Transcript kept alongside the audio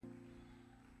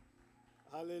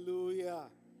Hallelujah.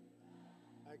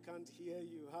 I can't hear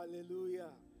you.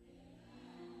 Hallelujah.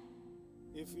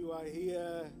 If you are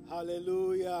here,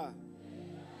 hallelujah.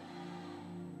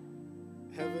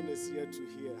 Heaven is here to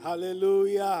hear.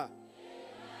 Hallelujah.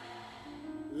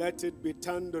 Let it be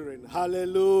thundering.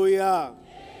 Hallelujah.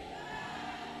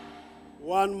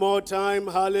 One more time.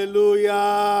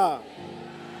 Hallelujah.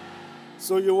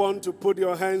 So you want to put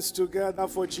your hands together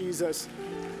for Jesus.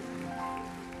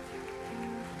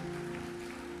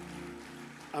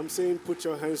 I'm saying put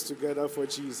your hands together for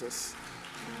Jesus.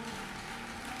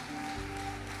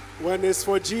 When it's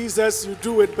for Jesus, you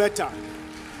do it better.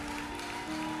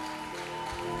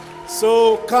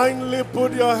 So kindly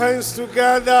put your hands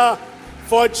together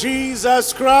for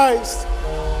Jesus Christ.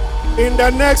 In the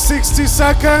next 60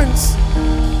 seconds,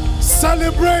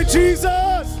 celebrate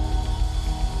Jesus.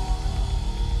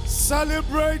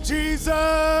 Celebrate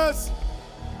Jesus.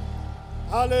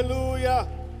 Hallelujah.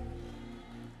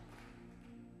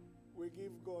 We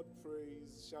give God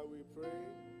praise. Shall we pray?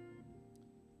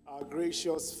 Our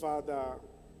gracious Father,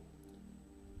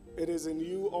 it is in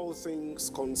you all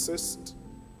things consist,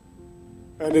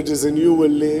 and it is in you we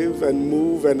live and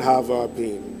move and have our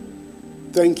being.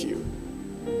 Thank you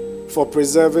for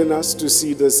preserving us to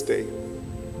see this day.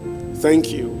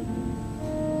 Thank you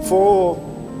for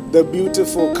the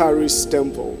beautiful Charis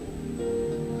Temple.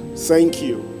 Thank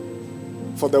you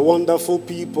for the wonderful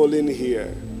people in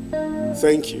here.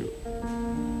 Thank you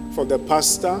for the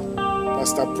pastor,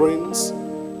 Pastor Prince,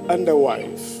 and the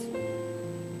wife.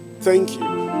 Thank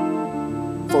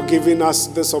you for giving us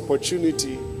this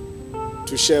opportunity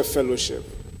to share fellowship.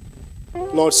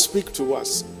 Lord, speak to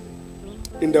us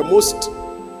in the most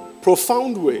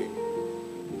profound way,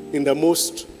 in the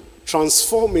most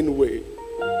transforming way.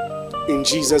 In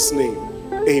Jesus' name,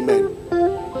 amen.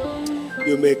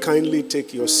 You may kindly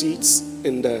take your seats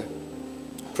in the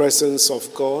presence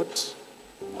of God.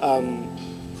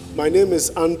 My name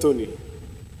is Anthony.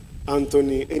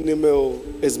 Anthony Enimel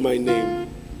is my name.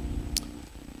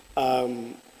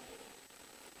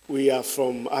 We are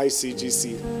from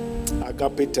ICGC,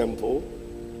 Agape Temple.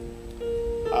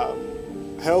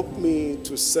 Help me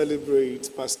to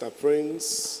celebrate Pastor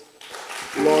Prince,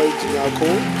 Lloyd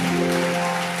Nyako.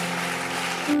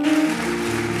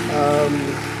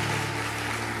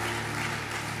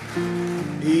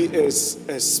 He is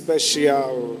a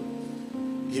special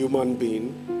human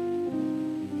being.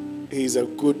 He's a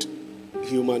good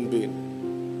human being.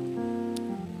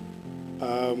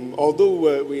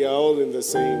 Although we are all in the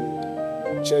same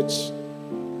church,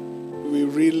 we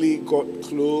really got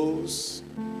close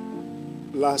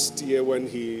last year when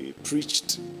he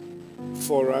preached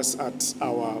for us at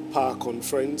our power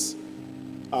conference,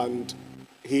 and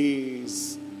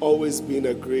he's always been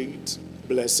a great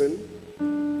blessing.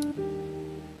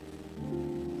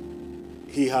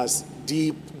 He has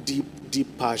deep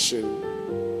passion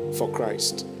for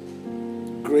Christ.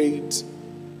 Great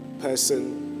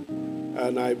person.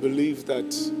 And I believe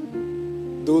that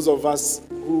those of us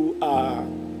who are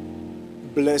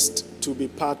blessed to be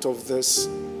part of this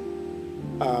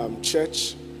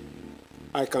church,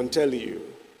 I can tell you,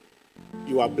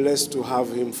 you are blessed to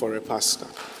have him for a pastor.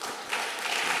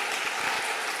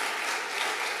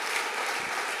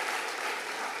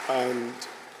 And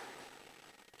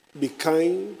be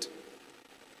kind,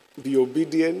 be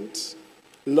obedient,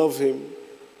 love him,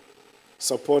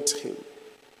 support him.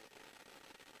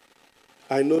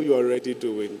 I know you're already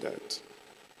doing that,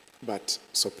 but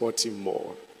support him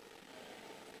more.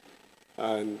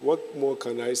 And what more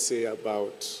can I say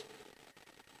about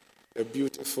a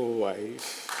beautiful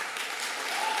wife?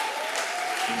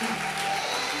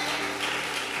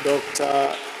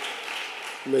 Dr.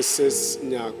 Mrs.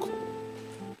 Nyako,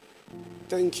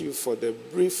 thank you for the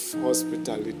brief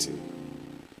hospitality.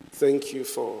 Thank you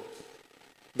for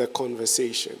the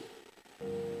conversation.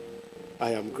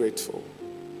 I am grateful.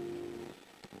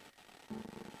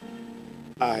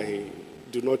 I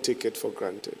do not take it for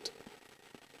granted.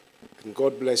 And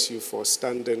God bless you for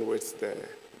standing with the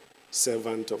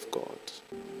servant of God.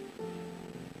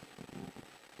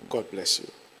 God bless you.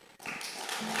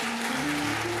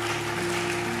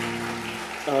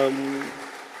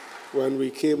 When we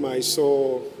came, I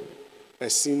saw a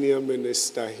senior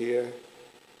minister here.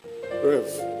 Rev,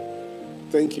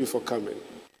 thank you for coming.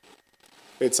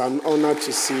 It's an honor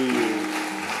to see you.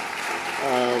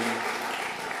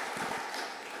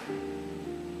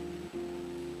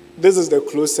 This is the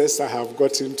closest I have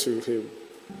gotten to him.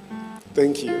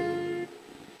 Thank you.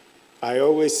 I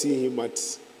always see him at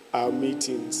our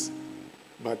meetings,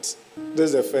 but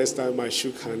this is the first time I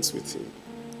shook hands with him.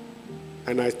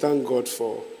 And I thank God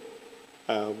for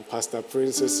Pastor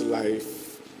Prince's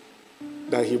life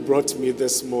that he brought me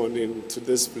this morning to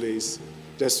this place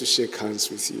just to shake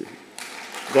hands with you.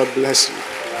 God bless you.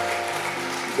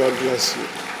 God bless you.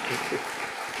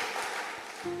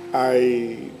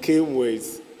 I came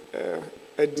with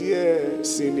a dear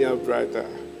senior brother,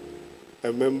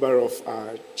 a member of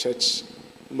our church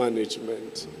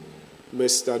management,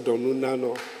 Mr.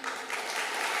 Donunano.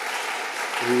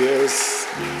 He is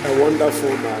a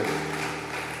wonderful man.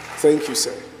 Thank you,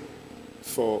 sir,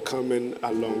 for coming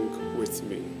along with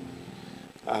me.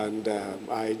 And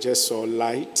I just saw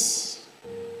light.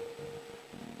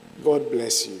 God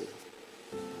bless you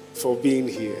for being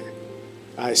here.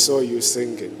 I saw you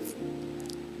singing.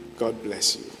 God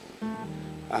bless you.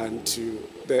 And to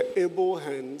the able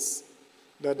hands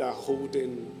that are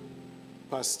holding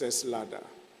Pastor's ladder,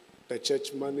 the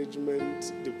church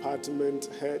management, department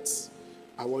heads,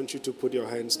 I want you to put your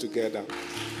hands together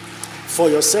for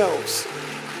yourselves.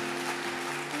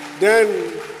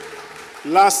 Then,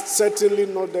 last, certainly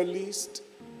not the least,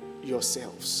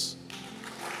 yourselves.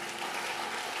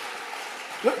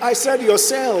 No, I said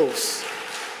yourselves.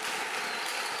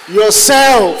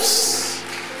 Yourselves.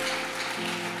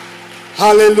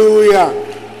 Hallelujah.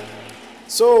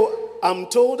 So, I'm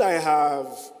told I have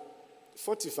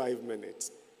 45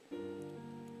 minutes.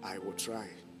 I will try.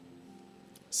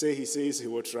 He says he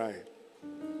will try.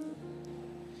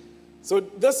 So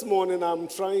this morning I'm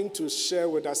trying to share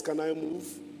with us. Can I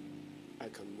move? I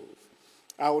can move.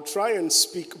 I will try and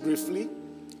speak briefly.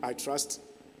 I trust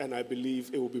and I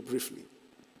believe it will be briefly.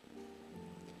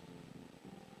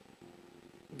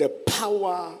 The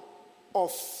power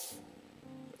of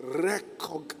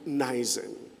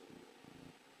recognizing.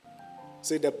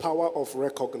 Say the power of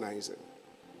recognizing.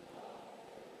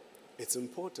 It's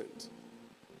important.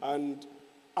 And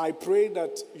I pray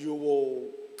that you will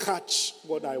catch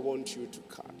what I want you to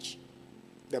catch.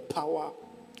 The power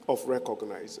of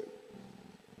recognizing.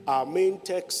 Our main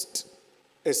text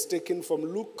is taken from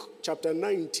Luke chapter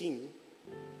 19,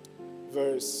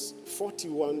 verse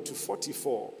 41 to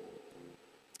 44.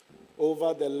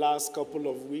 Over the last couple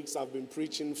of weeks, I've been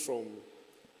preaching from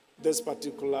this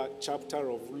particular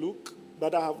chapter of Luke,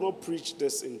 but I have not preached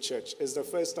this in church. It's the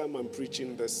first time I'm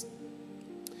preaching this.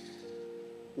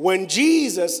 When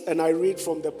Jesus, and I read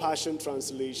from the Passion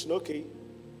Translation, okay,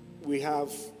 we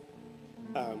have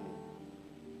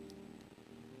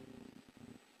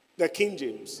the King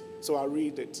James, so I'll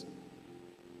read it.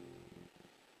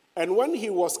 And when he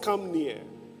was come near,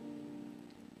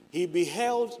 he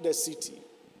beheld the city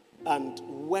and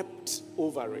wept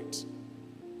over it,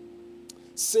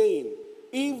 saying,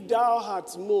 if thou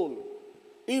hadst known,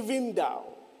 even thou,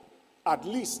 at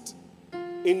least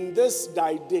in this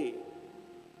thy day,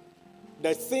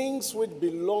 the things which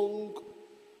belong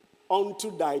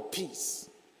unto thy peace,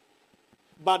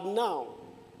 but now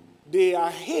they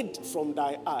are hid from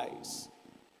thy eyes.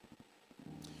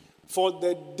 For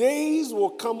the days will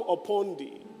come upon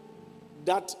thee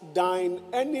that thine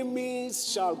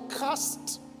enemies shall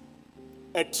cast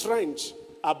a trench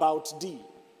about thee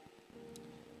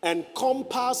and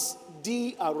compass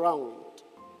thee around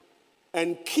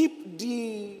and keep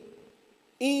thee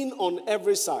in on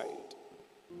every side,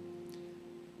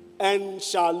 and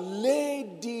shall lay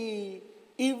thee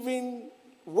even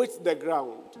with the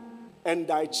ground, and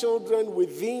thy children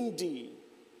within thee,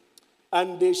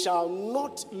 and they shall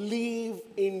not leave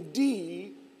in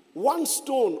thee one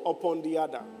stone upon the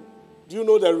other. Do you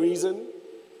know the reason?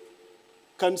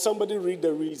 Can somebody read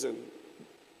the reason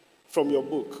from your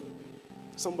book?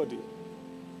 Somebody.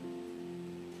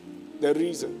 The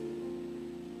reason.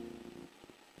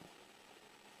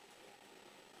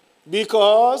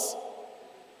 Because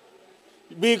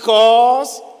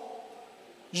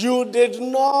you did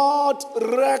not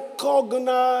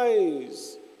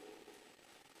recognize.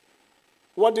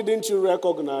 What didn't you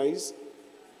recognize?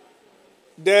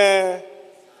 The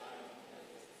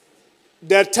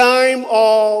time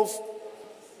of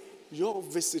your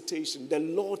visitation, the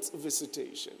Lord's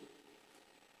visitation.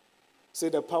 Say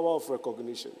the power of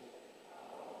recognition.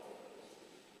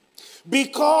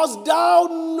 Because thou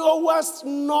knowest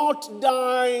not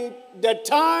the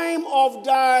time of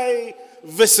thy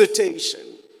visitation.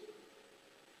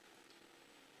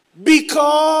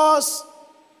 Because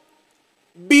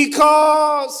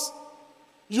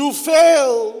you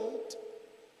failed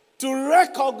to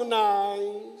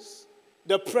recognize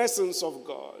the presence of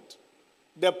God,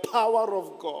 the power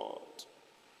of God,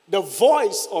 the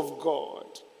voice of God,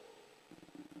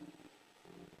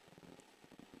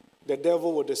 the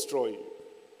devil will destroy you.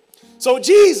 So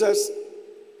Jesus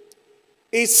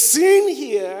is seen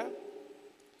here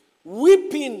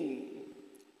weeping.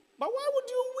 But why would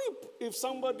you weep if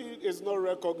somebody is not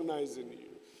recognizing you?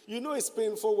 You know it's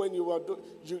painful when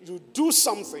you do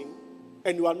something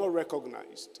and you are not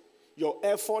recognized. Your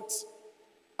efforts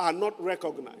are not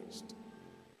recognized.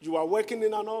 You are working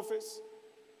in an office,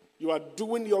 you are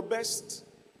doing your best,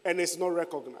 and it's not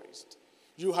recognized.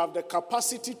 You have the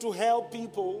capacity to help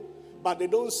people, but they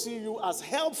don't see you as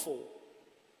helpful.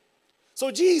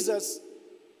 So Jesus,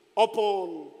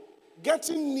 upon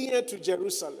getting near to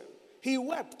Jerusalem, he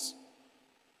wept.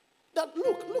 That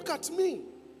look at me.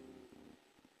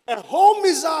 A whole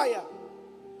Messiah,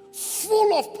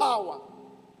 full of power.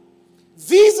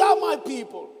 These are my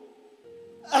people.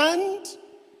 And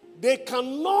they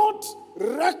cannot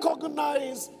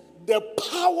recognize the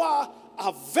power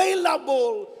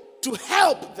available to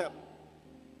help them.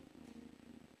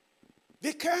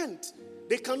 They can't.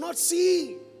 They cannot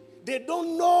see. They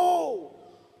don't know.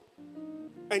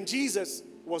 And Jesus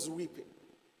was weeping.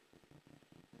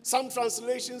 Some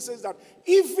translation says that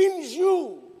even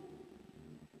you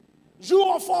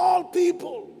of all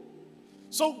people.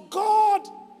 So God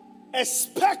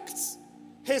expects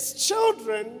his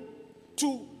children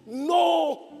to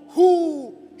know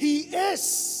who he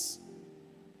is.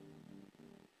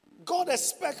 God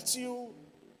expects you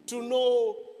to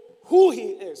know who he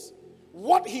is,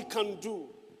 what he can do,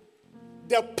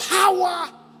 the power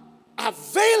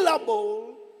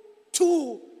available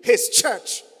to his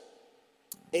church.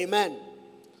 Amen.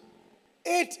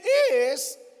 It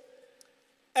is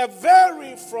a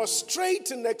very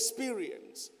frustrating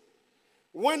experience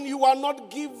when you are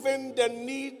not given the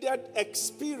needed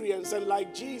experience, and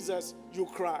like Jesus, you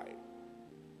cry.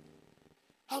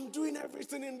 I'm doing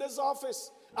everything in this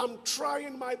office. I'm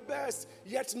trying my best,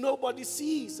 yet nobody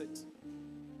sees it.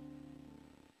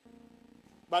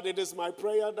 But it is my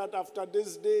prayer that after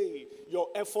this day, your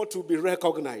effort will be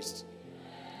recognized.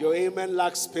 Your amen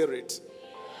lacks spirit.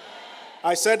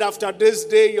 I said after this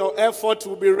day, your effort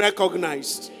will be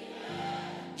recognized.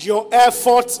 Your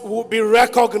effort will be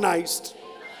recognized.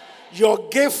 Your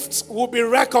gifts will be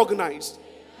recognized.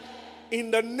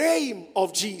 In the name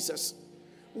of Jesus.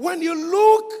 When you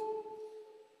look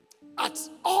at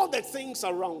all the things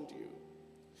around you,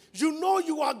 you know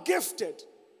you are gifted.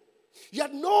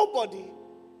 Yet nobody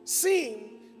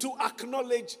seems to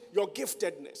acknowledge your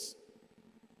giftedness.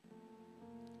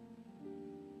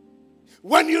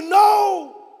 When you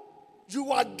know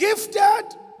you are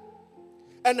gifted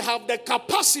and have the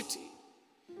capacity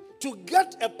to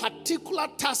get a particular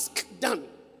task done,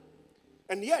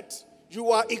 and yet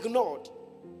you are ignored,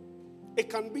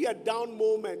 it can be a down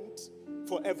moment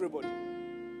for everybody.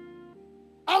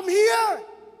 I'm here.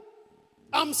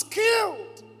 I'm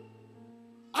skilled.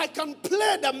 I can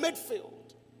play the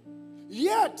midfield.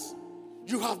 Yet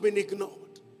you have been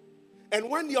ignored. And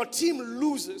when your team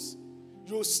loses,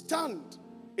 you stand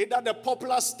either the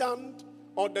popular stand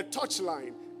or the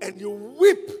touchline, and you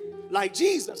weep like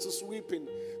Jesus is weeping,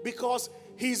 because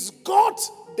he's got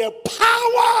the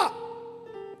power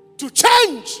to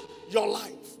change your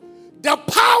life, the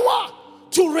power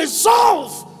to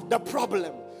resolve the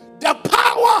problem, the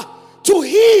power to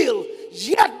heal.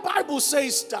 Yet Bible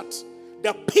says that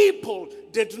the people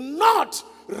did not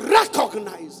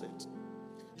recognize it.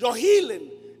 Your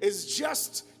healing is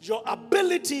just your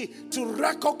ability to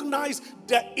recognize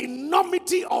the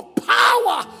enormity of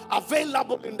power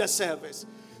available in the service.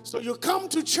 So you come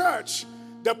to church,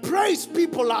 the praise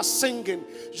people are singing.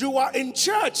 You are in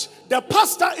church, the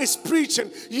pastor is preaching.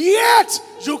 Yet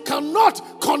you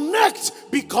cannot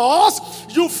connect because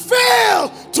you fail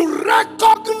to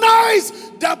recognize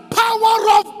the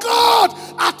power of God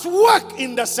at work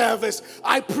in the service.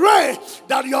 I pray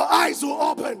that your eyes will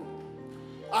open.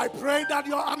 I pray that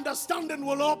your understanding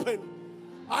will open.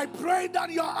 I pray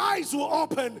that your eyes will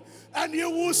open and you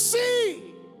will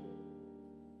see.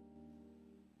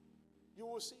 You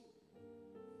will see.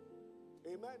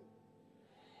 Amen.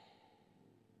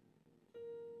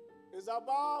 It's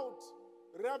about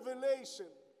revelation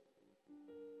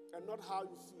and not how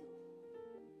you feel.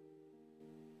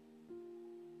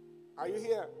 Are you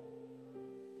here?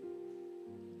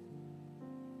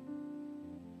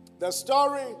 The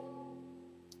story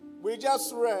we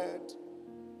just read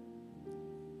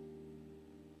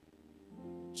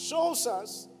shows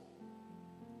us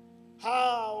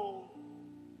how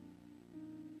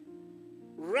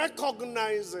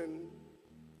recognizing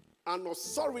an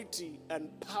authority and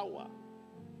power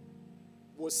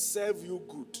will serve you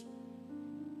good.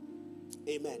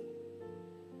 Amen.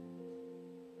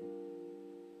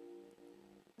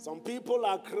 Some people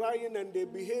are crying and they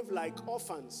behave like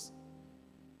orphans.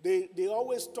 They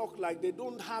always talk like they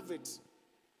don't have it.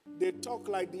 They talk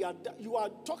like they are. You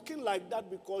are talking like that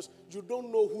because you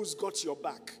don't know who's got your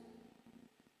back.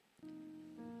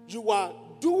 You are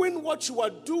doing what you are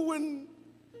doing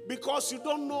because you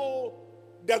don't know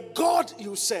the God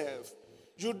you serve.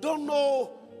 You don't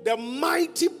know the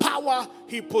mighty power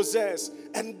he possesses.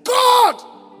 And God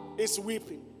is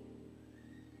weeping.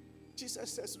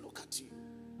 Jesus says, look at you.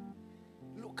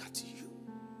 Look at you.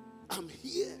 I'm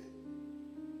here.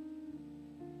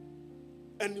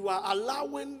 And you are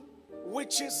allowing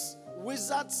witches,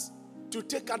 wizards to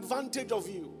take advantage of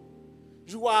you.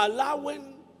 You are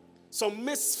allowing some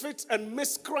misfits and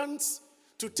miscreants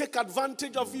to take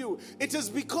advantage of you. It is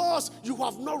because you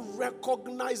have not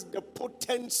recognized the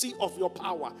potency of your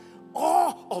power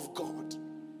or of God.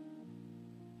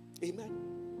 Amen.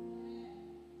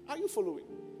 Are you following?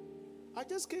 I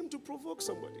just came to provoke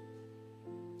somebody.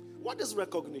 What is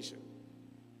recognition?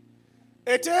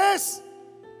 It is,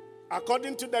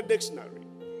 according to the dictionary,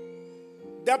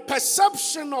 the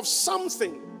perception of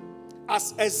something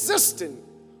as existing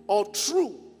or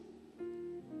true,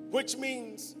 which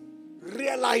means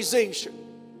realization.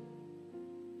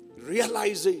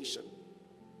 Realization.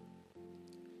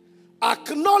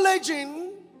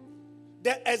 Acknowledging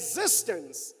the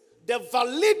existence, the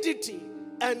validity,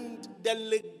 and the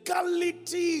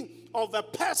legality of a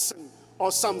person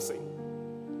or something.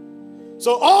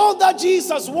 So all that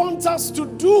Jesus wants us to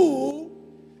do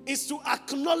is to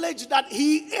acknowledge that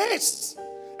he is.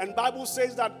 And Bible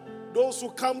says that those who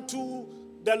come to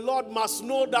the Lord must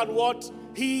know that what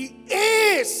he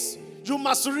is. You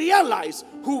must realize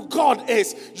who God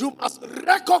is. You must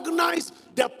recognize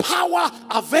the power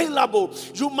available.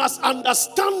 You must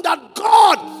understand that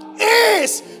God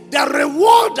is the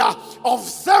rewarder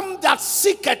of them that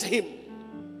seeketh him.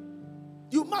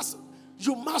 You must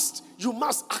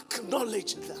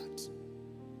acknowledge that.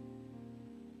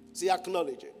 See,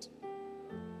 acknowledge it.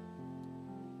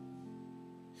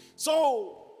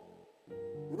 So,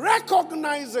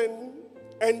 recognizing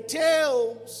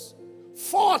entails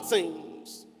 4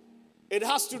 things. It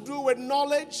has to do with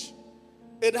knowledge.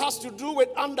 It has to do with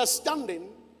understanding.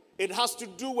 It has to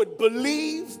do with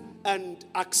belief and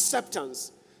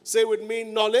acceptance. Say with me,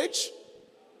 knowledge,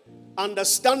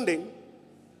 understanding,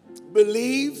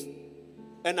 belief,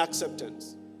 and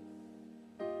acceptance.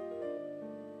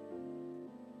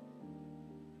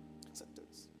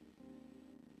 Acceptance.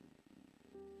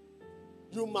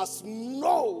 You must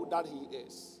know that he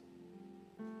is.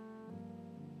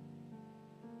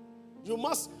 You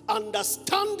must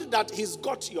understand that he's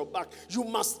got your back. You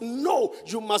must know.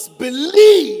 You must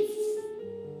believe.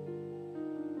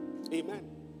 Amen.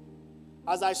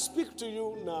 As I speak to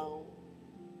you now,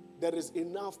 there is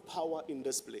enough power in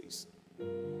this place.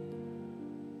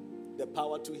 The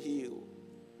power to heal.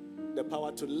 The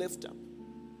power to lift up.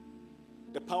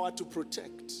 The power to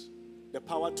protect. The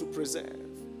power to preserve.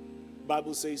 The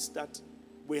Bible says that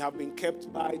we have been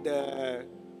kept by the...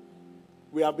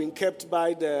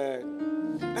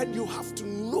 And you have to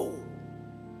know.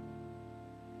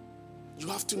 You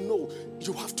have to know.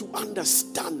 You have to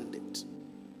understand it.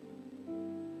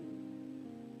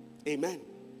 Amen.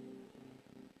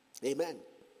 Amen.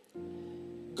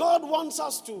 God wants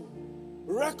us to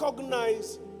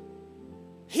recognize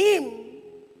him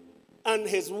and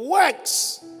his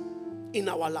works in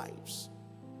our lives.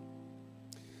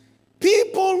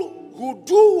 People who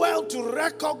do well to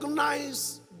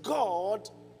recognize God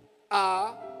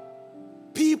are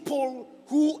people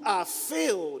who are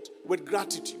filled with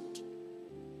gratitude.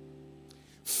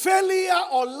 Failure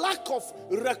or lack of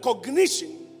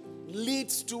recognition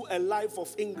leads to a life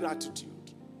of ingratitude.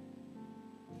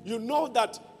 You know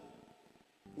that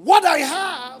what I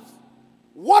have,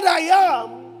 what I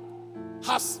am,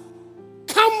 has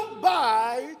come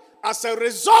by as a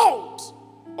result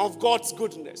of God's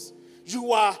goodness.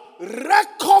 You are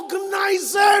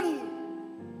recognizing.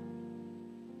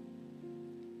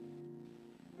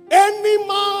 Any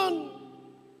man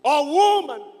or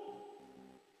woman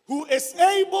who is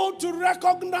able to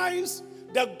recognize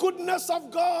the goodness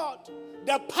of God,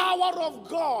 the power of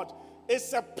God,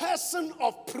 is a person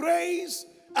of praise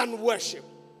and worship.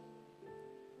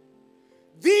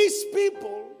 These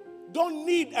people don't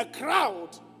need a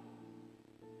crowd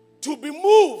to be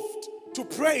moved to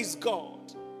praise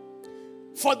God,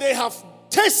 for they have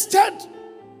tasted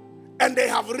and they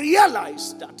have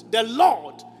realized that the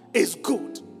Lord is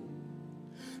good.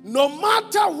 No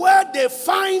matter where they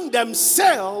find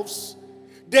themselves,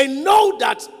 they know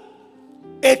that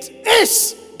it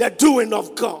is the doing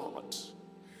of God.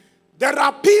 There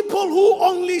are people who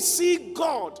only see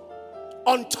God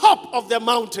on top of the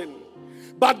mountain.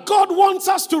 But God wants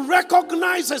us to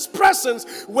recognize his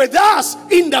presence with us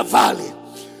in the valley.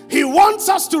 He wants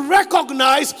us to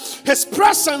recognize his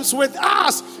presence with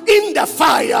us in the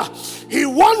fire. He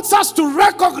wants us to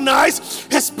recognize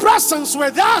His presence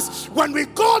with us when we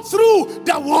go through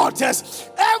the waters.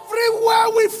 Everywhere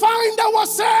we find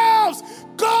ourselves,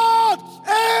 God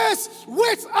is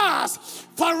with us.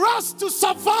 For us to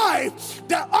survive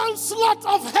the onslaught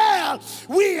of hell,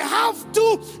 we have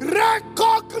to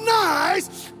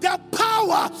recognize the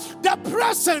power, the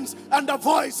presence, and the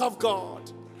voice of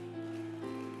God.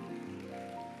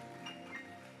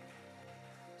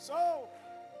 So,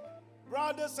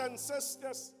 brothers and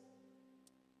sisters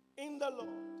in the Lord,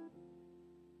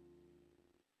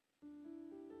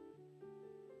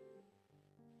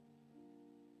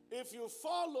 if you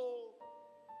follow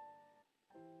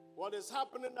what is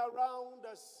happening around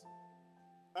us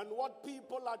and what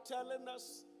people are telling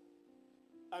us,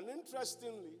 and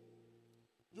interestingly,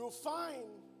 you find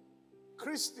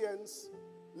Christians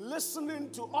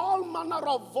listening to all manner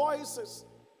of voices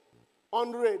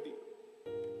on radio.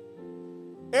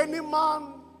 Any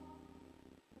man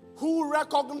who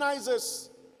recognizes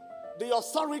the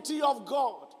authority of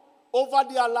God over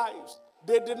their lives,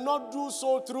 they did not do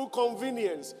so through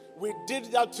convenience. We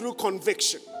did that through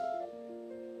conviction.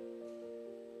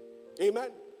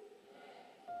 Amen.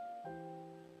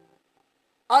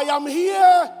 I am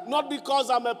here not because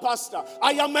I'm a pastor.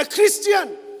 I am a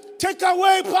Christian. Take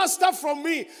away pastor from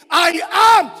me. I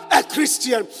am a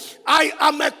Christian. I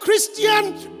am a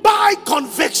Christian by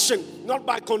conviction, not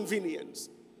by convenience.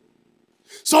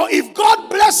 So if God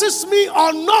blesses me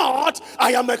or not,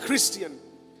 I am a Christian.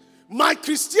 My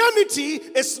Christianity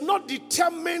is not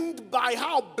determined by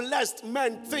how blessed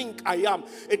men think I am.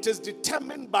 It is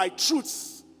determined by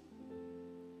truth.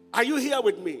 Are you here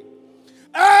with me?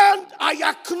 And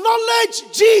I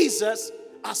acknowledge Jesus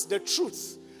as the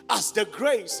truth, as the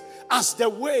grace, as the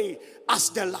way, as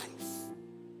the life.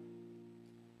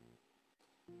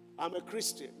 I'm a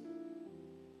Christian,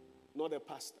 not a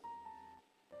pastor.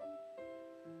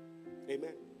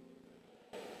 Amen.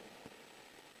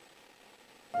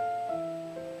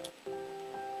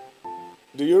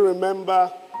 Do you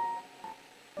remember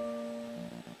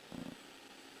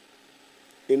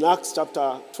in Acts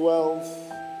chapter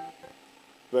 12,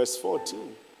 verse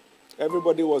 14,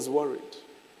 everybody was worried.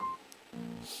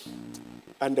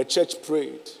 And the church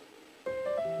prayed.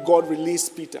 God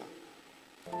released Peter.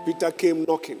 Peter came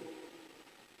knocking.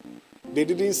 They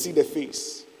didn't see the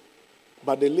face.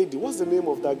 But the lady, what's the name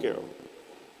of that girl?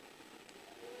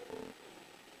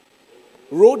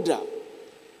 Rhoda.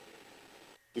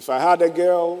 If I had a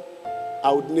girl,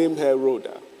 I would name her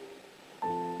Rhoda.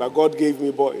 But God gave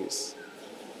me boys.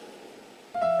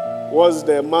 What's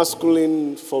the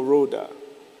masculine for Rhoda?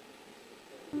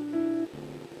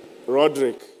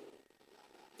 Roderick.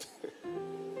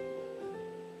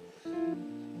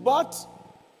 But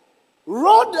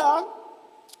Rhoda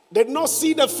did not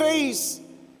see the face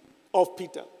of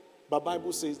Peter. But the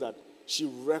Bible says that she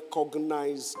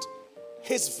recognized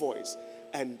his voice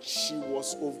and she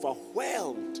was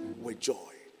overwhelmed with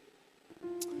joy.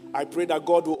 I pray that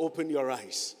God will open your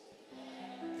eyes.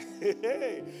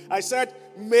 I said,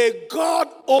 may God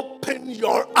open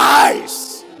your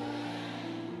eyes.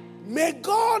 May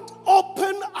God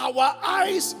open our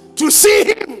eyes to see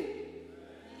Him.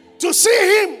 To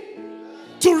see Him.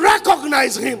 To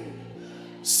recognize Him.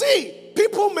 See,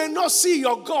 people may not see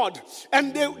your God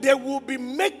and they will be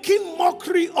making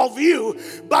mockery of you,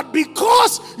 but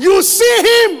because you see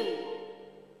Him,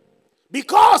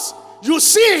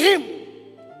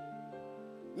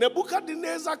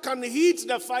 Nebuchadnezzar can heat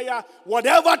the fire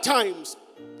whatever times.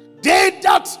 They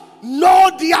that know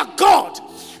their God,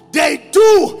 they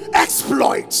do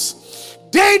exploits.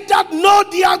 They that know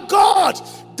their God,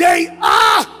 they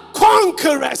are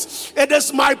conquerors. It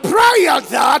is my prayer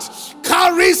that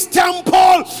Charis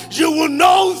Temple, you will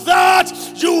know that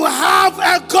you have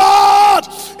a God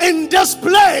in this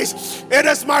place. It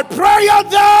is my prayer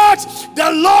that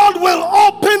the Lord will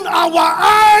open our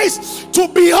eyes to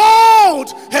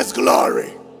behold His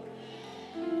glory.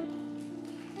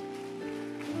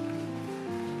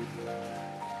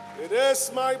 It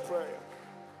is my prayer.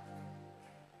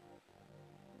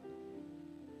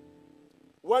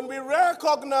 When we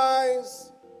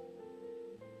recognize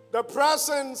the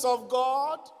presence of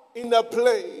God in a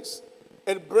place,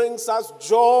 it brings us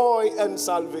joy and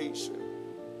salvation.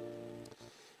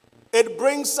 It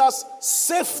brings us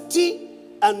safety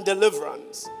and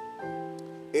deliverance.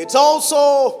 It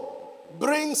also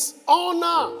brings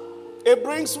honor. It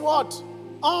brings what?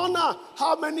 Honor.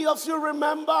 How many of you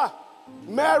remember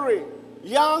Mary,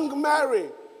 young Mary?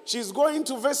 She's going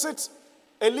to visit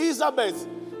Elizabeth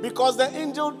because the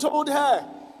angel told her,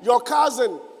 your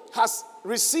cousin has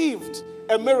received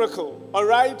a miracle, all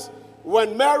right?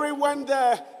 When Mary went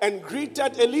there and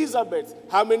greeted Elizabeth,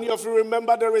 how many of you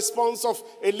remember the response of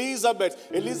Elizabeth?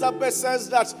 Elizabeth says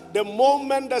that the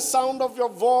moment the sound of your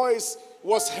voice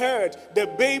was heard, the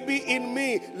baby in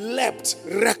me leapt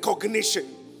recognition.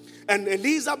 And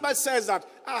Elizabeth says that,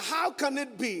 how can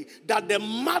it be that the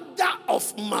mother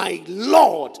of my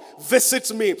Lord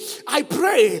visits me? I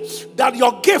pray that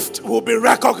your gift will be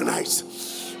recognized.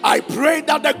 I pray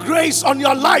that the grace on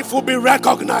your life will be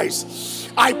recognized.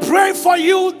 I pray for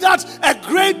you that a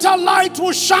greater light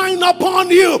will shine upon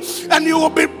you and you will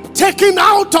be taken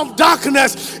out of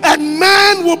darkness, and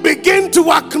man will begin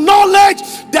to acknowledge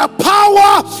the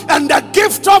power and the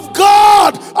gift of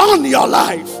God on your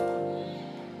life.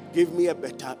 Give me a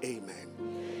better amen.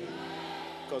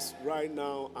 Because right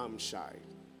now I'm shy.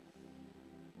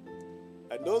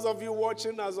 And those of you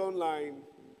watching us online,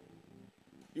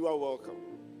 you are welcome.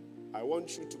 I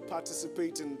want you to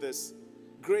participate in this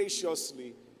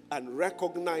graciously and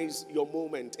recognize your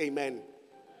moment. Amen.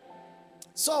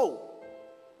 So,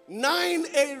 9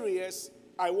 areas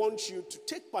I want you to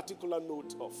take particular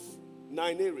note of.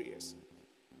 9 areas.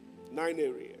 9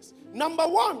 areas. Number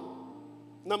one,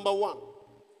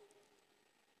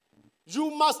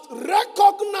 you must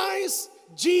recognize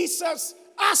Jesus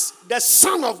as the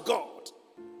Son of God.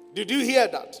 Did you hear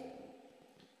that?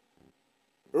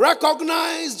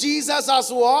 Recognize Jesus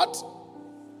as what?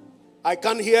 I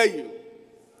can't hear you.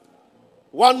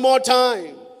 One more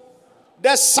time.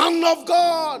 The Son of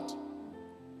God.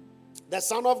 The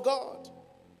Son of God.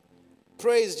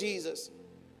 Praise Jesus.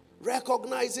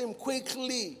 Recognize him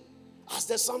quickly as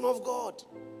the Son of God.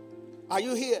 Are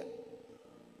you here?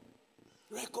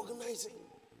 Recognize him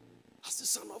as the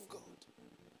Son of God.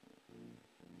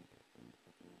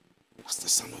 As the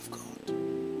Son of God.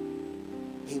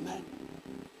 Amen.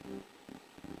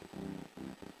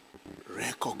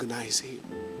 Recognize him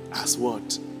as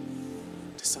what?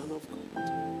 The Son of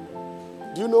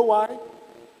God. Do you know why?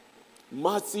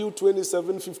 Matthew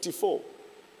 27:54.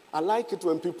 I like it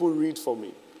when people read for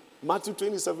me. Matthew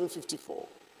 27:54.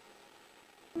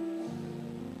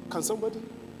 Can somebody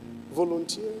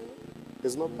volunteer?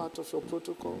 It's not part of your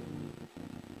protocol.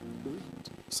 Read.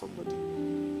 Somebody.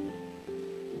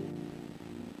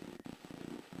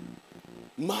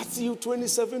 Matthew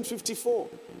 27:54.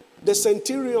 The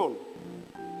centurion.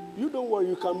 You don't worry,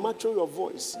 you can mature your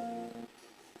voice.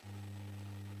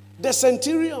 The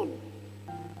centurion.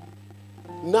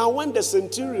 Now when the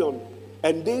centurion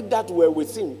and they that were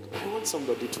with him, I want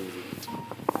somebody to read.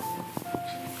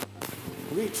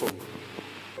 Read for me.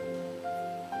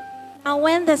 And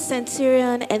when the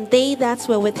centurion and they that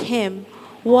were with him,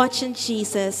 watching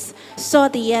Jesus, saw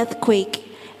the earthquake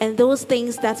and those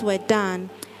things that were done,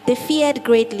 they feared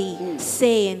greatly,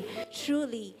 saying,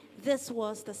 truly, this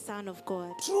was the Son of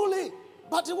God. Truly,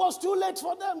 but it was too late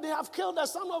for them. They have killed the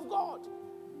Son of God.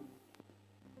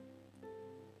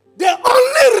 They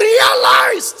only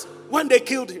realized when they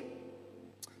killed him.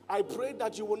 I pray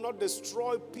that you will not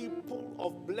destroy people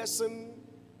of blessing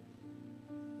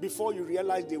before you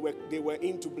realize they were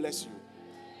in to bless you.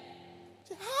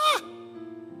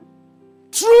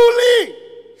 Truly,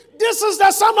 this is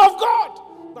the Son of God.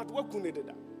 But what could they do?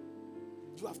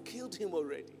 You have killed him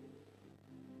already.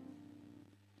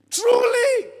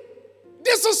 Truly,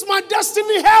 this is my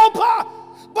destiny helper,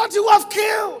 but you have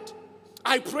killed.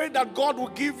 I pray that God will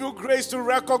give you grace to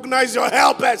recognize your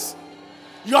helpers,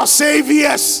 your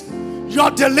saviors,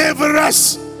 your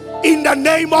deliverers, in the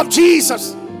name of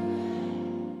Jesus.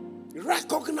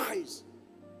 Recognize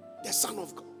the Son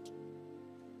of God.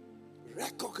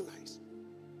 Recognize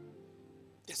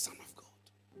the Son of God.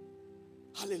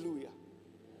 Hallelujah.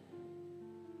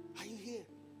 Are you here?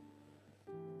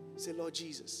 Say, Lord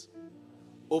Jesus,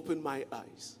 open my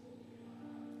eyes.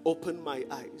 Open my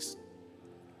eyes,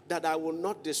 that I will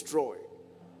not destroy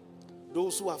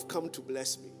those who have come to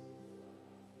bless me.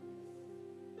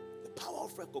 The power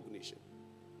of recognition.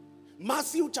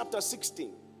 Matthew chapter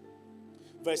 16,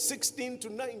 verse 16 to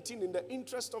 19. In the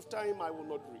interest of time, I will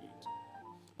not read.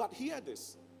 But hear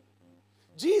this.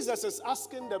 Jesus is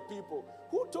asking the people,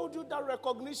 who told you that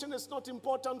recognition is not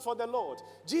important for the Lord?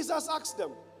 Jesus asked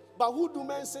them, but who do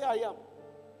men say I am?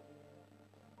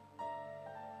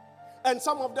 And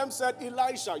some of them said,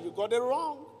 Elisha, you got it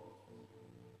wrong.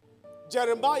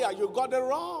 Jeremiah, you got it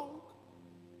wrong.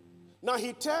 Now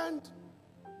he turned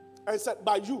and said,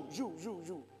 but you.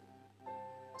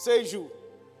 Say you.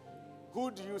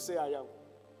 Who do you say I am?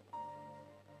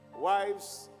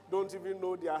 Wives don't even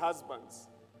know their husbands.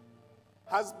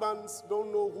 Husbands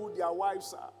don't know who their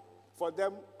wives are. For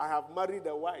them, I have married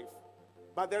a wife.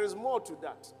 But there is more to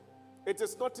that. It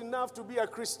is not enough to be a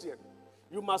Christian.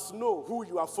 You must know who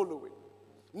you are following.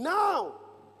 Now,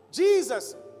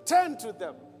 Jesus turned to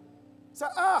them. Said,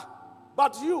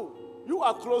 but you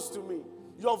are close to me.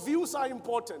 Your views are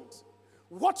important.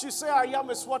 What you say I am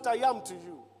is what I am to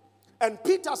you. And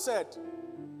Peter said,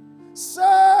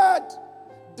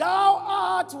 thou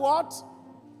art what?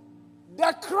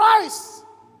 The Christ,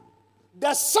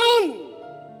 the Son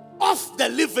of the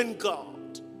living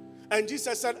God. And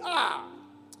Jesus said,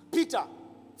 Peter,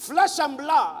 flesh and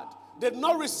blood did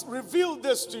not reveal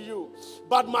this to you,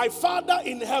 but my Father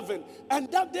in heaven. And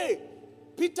that day,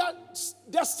 Peter's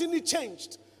destiny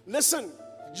changed. Listen,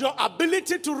 your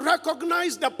ability to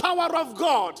recognize the power of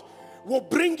God will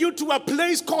bring you to a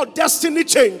place called destiny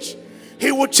change.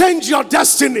 He will change your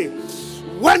destiny.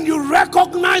 When you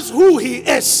recognize who he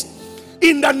is,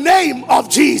 in the name of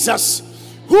Jesus.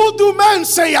 Who do men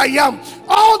say I am?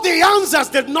 All the answers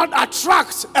did not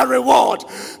attract a reward.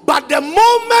 But the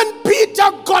moment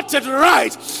Peter got it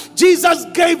right, Jesus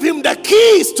gave him the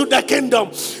keys to the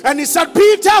kingdom. And he said,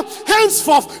 Peter,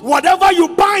 henceforth, whatever you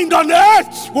bind on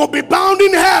earth will be bound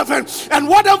in heaven. And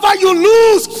whatever you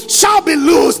lose shall be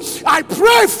loosed. I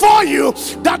pray for you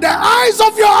that the eyes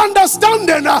of your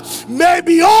understanding may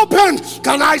be opened.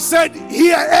 Can I say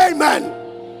here, amen?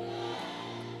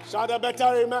 Shout a better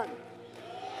amen.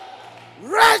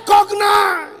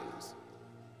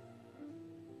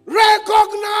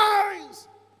 Recognize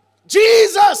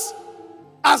Jesus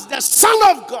as the Son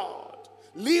of God.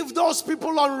 Leave those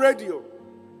people on radio.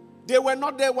 They were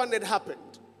not there when it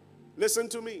happened. Listen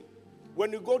to me.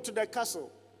 When you go to the castle,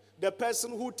 the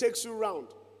person who takes you around,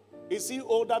 is he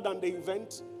older than the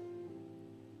event?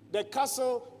 The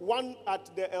castle, one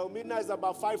at the Elmina, is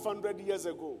about 500 years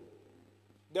ago.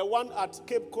 The one at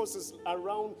Cape Coast is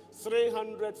around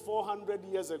 300, 400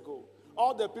 years ago.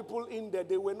 All the people in there,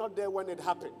 they were not there when it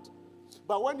happened.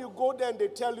 But when you go there and they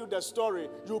tell you the story,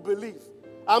 you believe.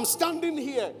 I'm standing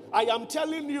here. I am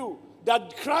telling you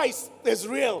that Christ is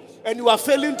real, and you are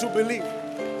failing to believe.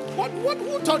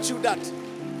 Who taught you that?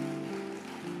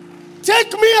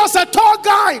 Take me as a tour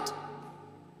guide.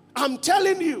 I'm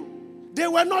telling you, they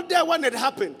were not there when it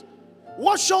happened.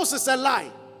 What shows is a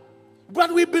lie.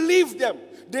 But we believe them.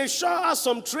 They show us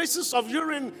some traces of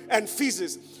urine and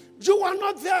feces. You are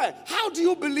not there. How do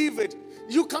you believe it?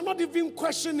 You cannot even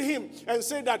question him and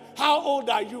say that, how old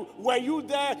are you? Were you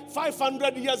there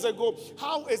 500 years ago?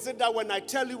 How is it that when I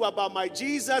tell you about my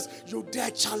Jesus, you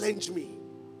dare challenge me?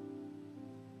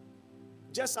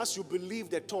 Just as you believe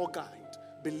the tour guide,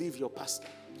 believe your pastor.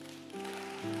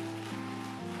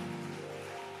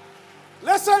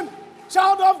 Listen,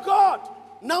 child of God.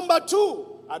 Number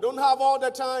 2, I don't have all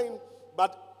the time,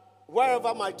 but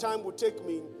wherever my time will take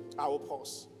me, I will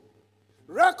pause.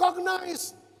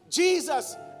 Recognize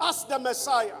Jesus as the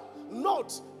Messiah.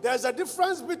 Note, there's a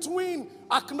difference between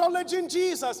acknowledging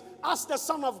Jesus as the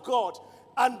Son of God,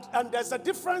 and there's a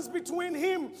difference between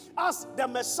him as the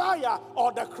Messiah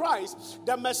or the Christ.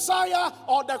 The Messiah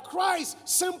or the Christ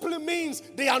simply means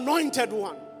the anointed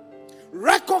one.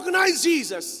 Recognize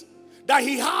Jesus, that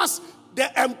he has the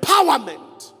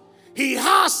empowerment, he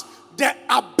has the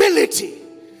ability,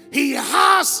 he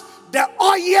has the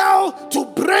oil to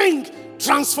bring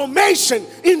transformation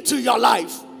into your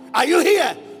life. Are you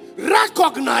here?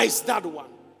 Recognize that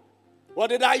one. What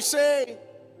did I say?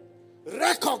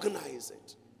 Recognize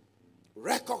it.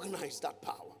 Recognize that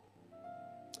power.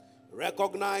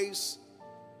 Recognize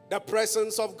the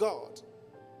presence of God.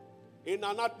 In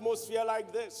an atmosphere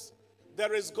like this,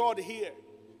 there is God here.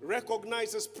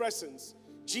 Recognize his presence.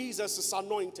 Jesus is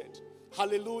anointed.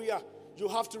 Hallelujah. You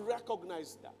have to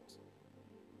recognize that.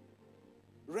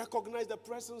 Recognize the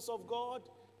presence of God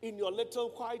in your little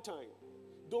quiet time.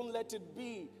 Don't let it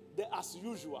be the as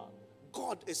usual.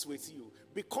 God is with you.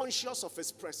 Be conscious of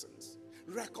his presence.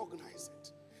 Recognize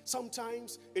it.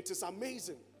 Sometimes it is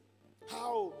amazing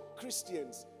how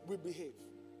Christians will behave.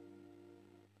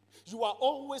 You are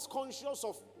always conscious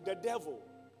of the devil.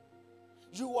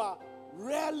 You are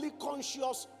rarely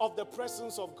conscious of the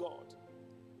presence of God.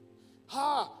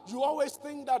 You always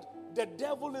think that the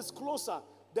devil is closer.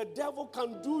 The devil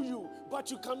can do you, but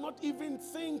you cannot even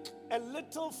think a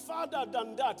little further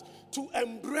than that to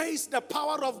embrace the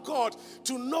power of God,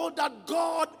 to know that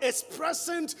God is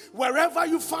present wherever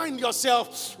you find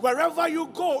yourself, wherever you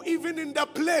go, even in the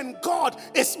plane, God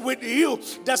is with you.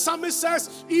 The psalmist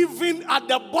says, even at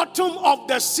the bottom of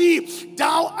the sea,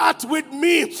 thou art with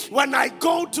me. When I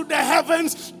go to the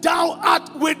heavens, thou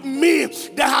art with me.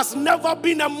 There has never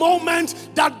been a moment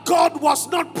that God was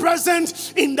not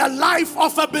present in the life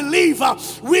of a believer.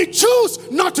 We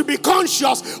choose not to be be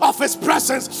conscious of his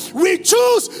presence. We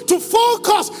choose to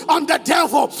focus on the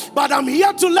devil. But I'm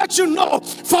here to let you know,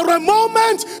 for a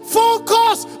moment,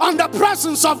 focus on the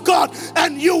presence of God,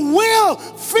 and you will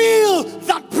feel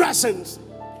that presence.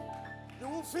 You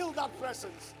will feel that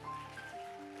presence.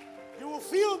 You will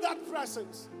feel that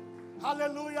presence.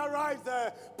 Hallelujah, right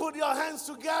there. Put your hands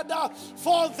together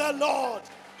for the Lord.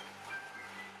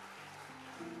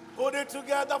 Put it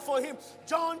together for him.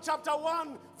 John chapter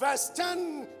 1, verse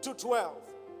 10 to 12.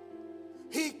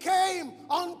 He came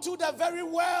unto the very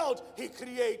world he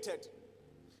created.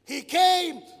 He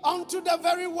came unto the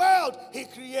very world he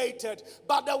created,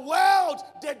 but the world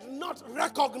did not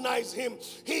recognize him.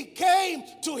 He came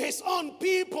to his own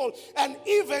people, and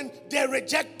even they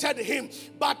rejected him.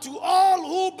 But to all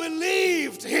who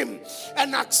believed him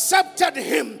and accepted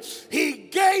him, he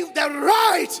gave the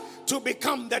right to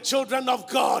become the children of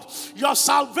God. Your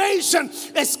salvation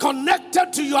is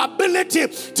connected to your ability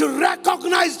to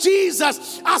recognize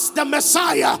Jesus as the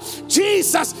Messiah,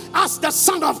 Jesus as the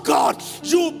Son of God.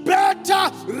 You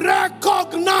better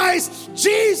recognize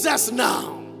Jesus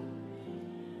now.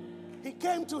 He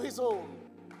came to his own,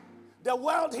 the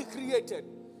world he created.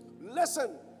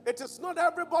 Listen, it is not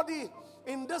everybody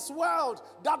in this world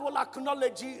that will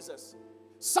acknowledge Jesus.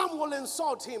 Some will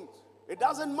insult him. It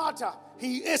doesn't matter.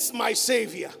 He is my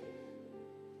Savior.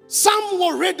 Some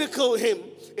will ridicule him.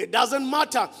 It doesn't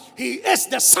matter. He is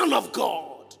the Son of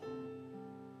God.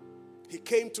 He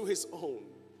came to his own,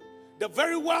 the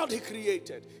very world he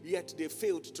created, yet they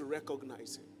failed to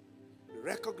recognize him.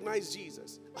 Recognize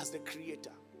Jesus as the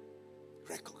Creator.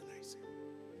 Recognize him.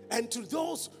 And to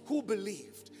those who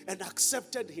believed and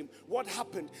accepted him, what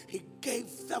happened? He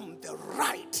gave them the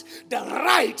right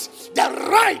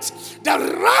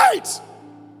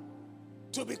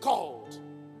to be called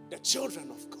the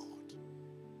children of God.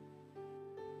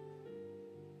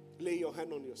 Lay your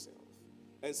hand on yourself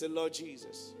and say, Lord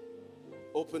Jesus,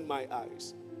 open my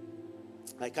eyes.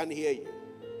 I can't hear you.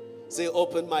 Say,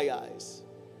 open my eyes.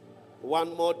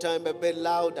 One more time, a bit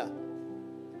louder.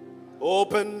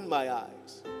 Open my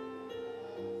eyes.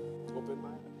 Open my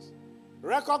eyes.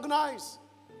 Recognize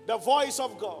the voice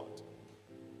of God.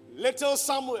 Little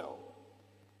Samuel,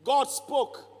 God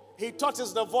spoke. He taught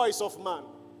us the voice of man.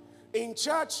 In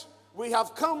church, we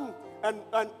have come and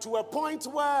to a point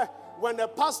where when a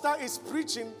pastor is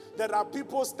preaching, there are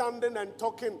people standing and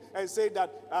talking and say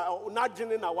that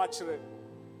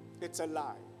it's a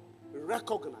lie.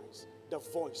 Recognize the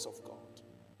voice of God.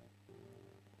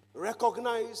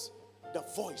 Recognize the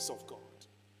voice of God.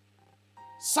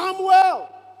 Samuel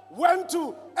went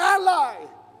to Eli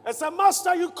and said,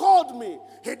 Master, you called me.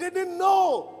 He didn't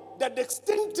know the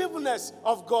distinctiveness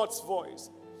of God's voice.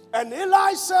 And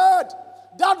Eli said,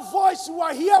 that voice you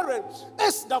are hearing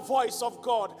is the voice of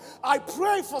God. I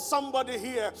pray for somebody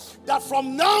here that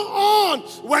from now on,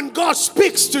 when God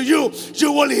speaks to you,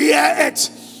 you will hear it.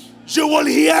 You will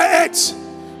hear it.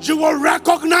 You will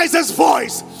recognize his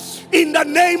voice. In the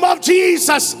name of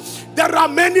Jesus. There are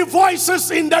many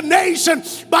voices in the nation,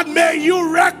 but may you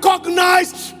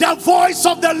recognize the voice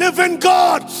of the living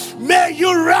God. May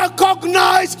you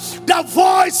recognize the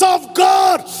voice of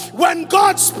God. When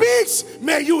God speaks,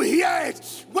 may you hear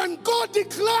it. When God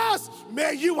declares,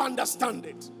 may you understand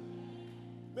it.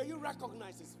 May you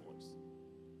recognize his voice.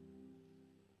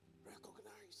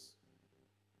 Recognize.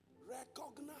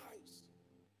 Recognize.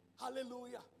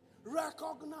 Hallelujah.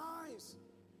 Recognize.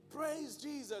 Praise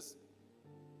Jesus.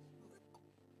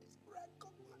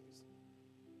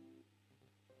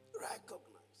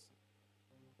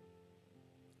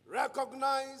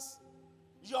 Recognize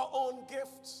your own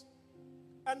gifts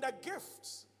and the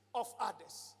gifts of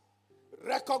others.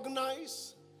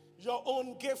 Recognize your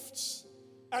own gifts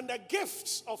and the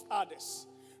gifts of others.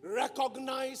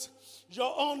 Recognize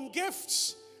your own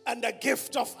gifts and the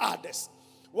gift of others.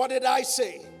 What did I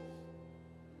say?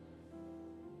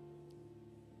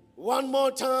 One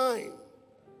more time.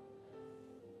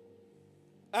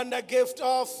 And the gift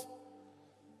of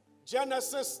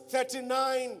Genesis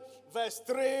 39, verse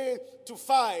 3 to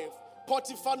 5.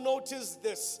 Potiphar noticed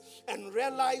this and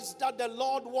realized that the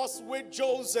Lord was with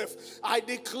Joseph. I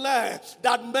declare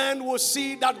that men will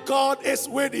see that God is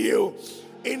with you.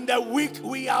 In the week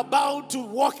we are about to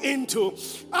walk into,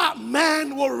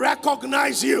 man will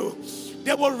recognize you.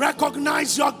 They will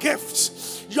recognize your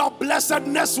gifts. Your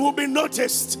blessedness will be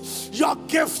noticed. Your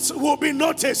gifts will be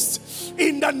noticed.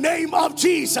 In the name of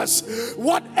Jesus,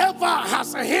 whatever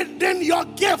has hidden your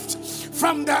gift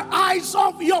from the eyes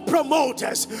of your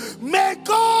promoters, may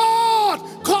God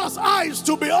cause eyes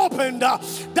to be opened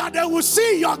that they will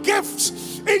see your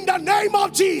gifts in the name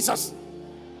of Jesus.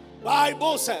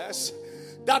 Bible says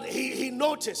that he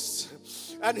noticed,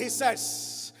 and he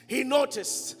says, he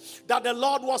noticed that the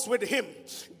Lord was with him,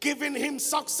 giving him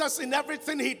success in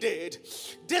everything he did.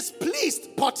 This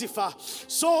pleased Potiphar.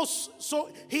 So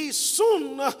he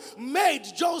soon made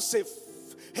Joseph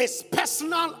his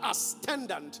personal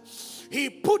attendant. He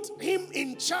put him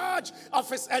in charge of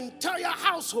his entire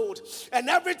household and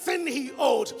everything he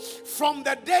owed. From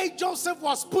the day Joseph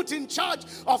was put in charge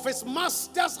of his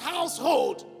master's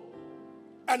household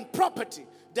and property,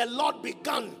 the Lord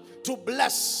began to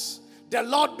bless. The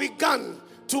Lord began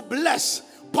to bless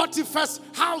Potiphar's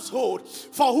household,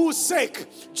 for whose sake,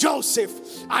 Joseph,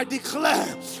 I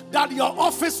declare that your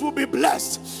office will be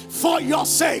blessed for your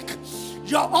sake.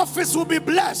 Your office will be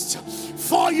blessed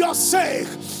for your sake.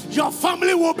 Your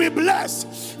family will be blessed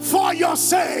for your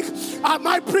sake. Am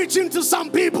I preaching to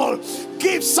some people?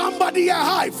 Give somebody a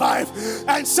high five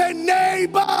and say,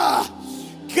 neighbor,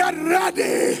 get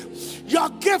ready. Your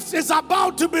gift is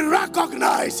about to be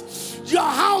recognized. Your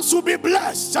house will be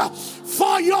blessed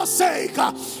for your sake.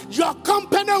 Your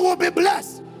company will be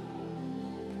blessed.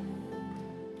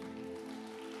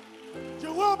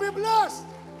 You will be blessed.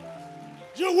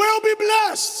 You will be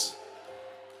blessed.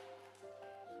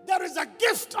 There is a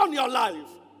gift on your life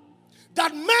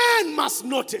that man must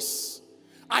notice.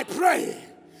 I pray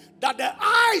that the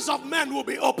eyes of men will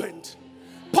be opened.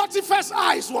 Potiphar's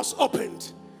eyes was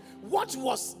opened. What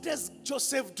was this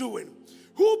Joseph doing?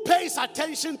 Who pays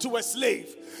attention to a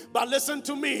slave? But listen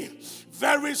to me.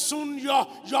 Very soon your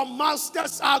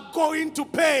masters are going to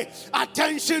pay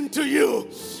attention to you.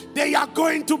 They are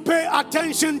going to pay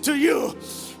attention to you.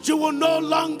 You will no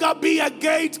longer be a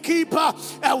gatekeeper,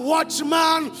 a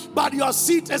watchman, but your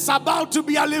seat is about to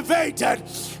be elevated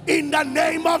in the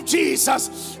name of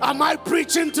Jesus. Am I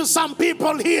preaching to some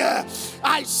people here?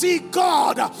 I see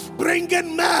God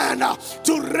bringing men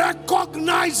to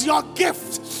recognize your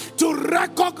gift, to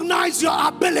recognize your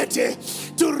ability,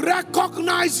 to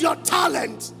recognize your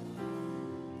talent.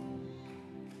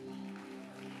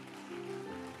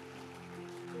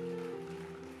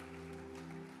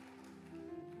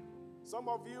 Some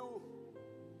of you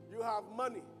have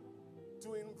money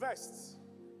to invest,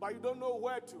 but you don't know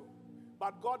where to.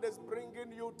 But God is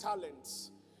bringing you talents.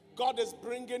 God is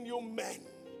bringing you men.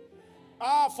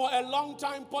 For a long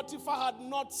time, Potiphar had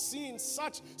not seen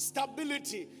such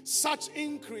stability, such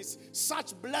increase,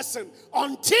 such blessing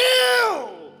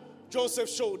until Joseph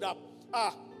showed up.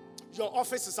 Your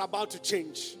office is about to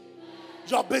change.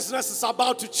 Your business is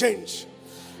about to change.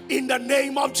 In the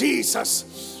name of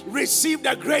Jesus, receive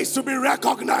the grace to be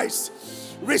recognized.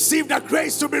 Receive the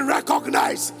grace to be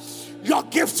recognized. Your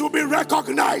gifts will be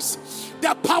recognized.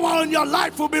 The power in your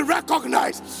life will be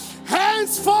recognized.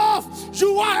 Henceforth,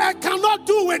 you are and cannot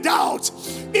do without.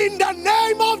 In the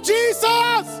name of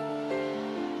Jesus,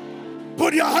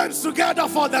 put your hands together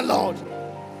for the Lord.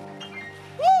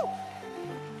 Woo!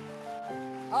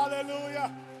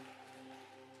 Hallelujah.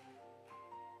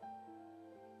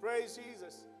 Praise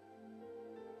Jesus.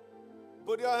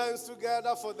 Put your hands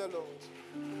together for the Lord.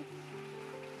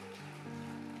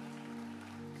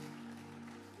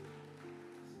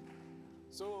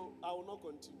 So I will not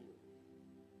continue.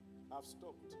 I've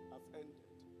stopped. I've ended.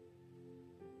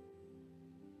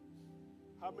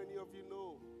 How many of you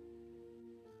know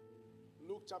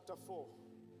Luke chapter 4?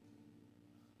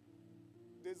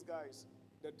 These guys,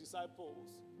 the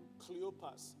disciples,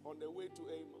 Cleopas, on the way to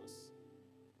Emmaus,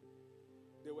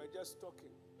 they were just talking.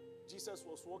 Jesus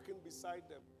was walking beside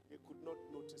them. They could not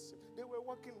notice him. They were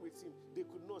walking with him. They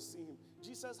could not see him.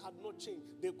 Jesus had not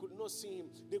changed. They could not see him.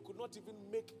 They could not even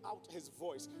make out his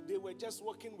voice. They were just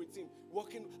walking with him.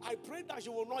 Walking. I pray that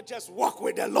you will not just walk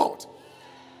with the Lord.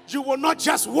 You will not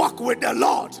just walk with the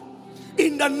Lord.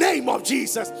 In the name of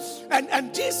Jesus.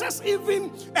 And Jesus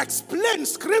even explained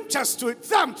scriptures to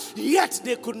them, yet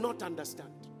they could not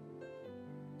understand.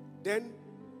 Then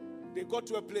they got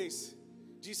to a place.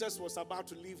 Jesus was about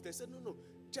to leave. They said, no,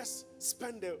 just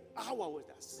spend the hour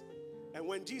with us. And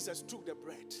when Jesus took the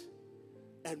bread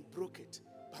and broke it,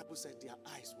 the Bible said their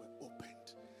eyes were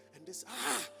opened. And they said,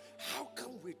 how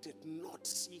come we did not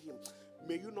see him?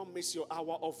 May you not miss your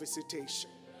hour of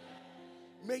visitation.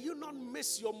 May you not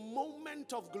miss your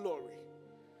moment of glory.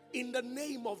 In the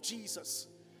name of Jesus,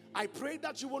 I pray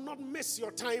that you will not miss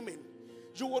your timing.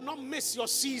 You will not miss your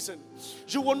season.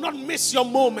 You will not miss your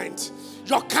moment.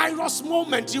 Your Kairos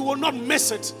moment, you will not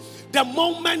miss it. The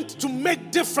moment to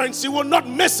make difference, you will not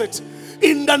miss it.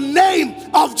 In the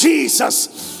name of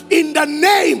Jesus. In the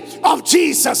name of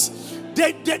Jesus.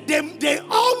 They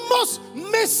almost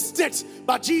missed it.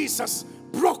 But Jesus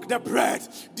broke the bread,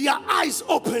 their eyes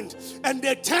opened and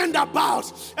they turned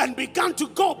about and began to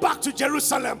go back to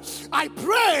Jerusalem. I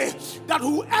pray that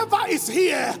whoever is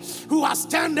here who has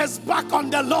turned his back on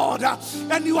the Lord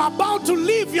and you are about to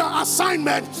leave your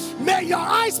assignment, may your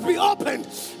eyes be opened.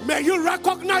 May you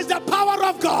recognize the power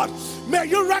of God. May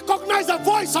you recognize the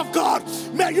voice of God.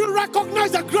 May you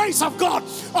recognize the grace of God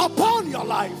upon your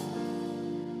life.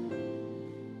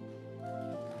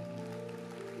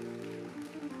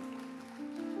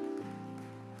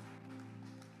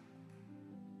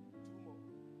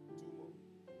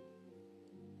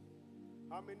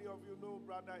 How many of you know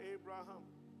Brother Abraham?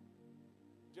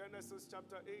 Genesis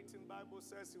chapter 18, Bible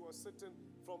says he was sitting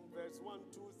from verse 1,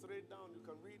 2, 3 down. You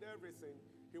can read everything.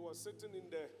 He was sitting in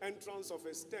the entrance of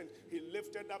his tent. He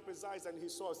lifted up his eyes and he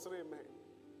saw 3 men.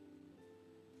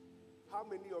 How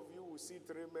many of you will see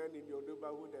 3 men in your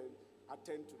neighborhood and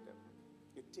attend to them?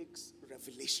 It takes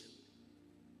revelation.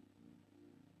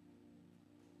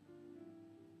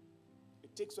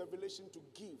 It takes revelation to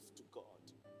give to God.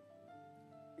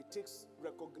 It takes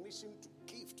recognition to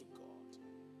give to God.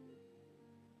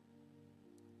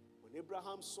 When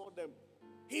Abraham saw them,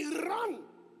 he ran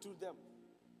to them.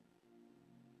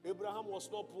 Abraham was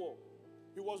not poor.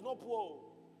 He was not poor.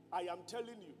 I am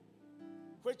telling you.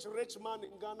 Which rich man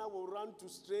in Ghana will run to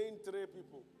strange 3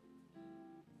 people?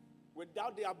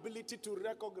 Without the ability to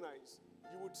recognize,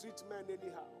 you will treat men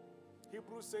anyhow.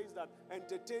 Hebrews says that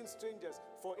entertain strangers,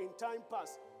 for in time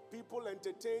past, people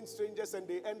entertained strangers and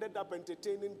they ended up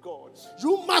entertaining God.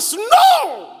 You must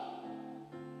know.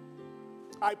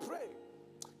 I pray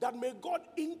that may God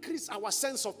increase our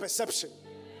sense of perception.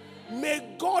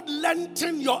 May God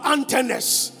lengthen your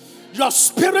antennas, your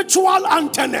spiritual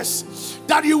antennas,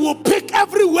 that you will pick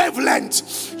every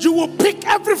wavelength, you will pick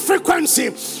every frequency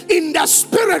in the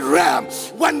spirit realm.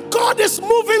 When God is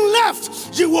moving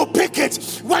left, you will pick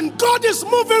it. When God is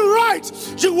moving right,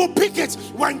 you will pick it.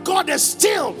 When God is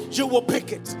still, you will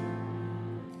pick it.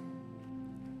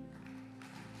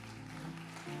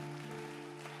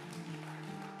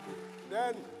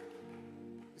 Then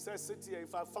he said, sit here.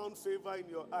 If I found favor in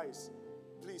your eyes,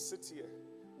 please sit here.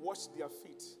 Wash their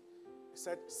feet. He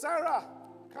said, Sarah,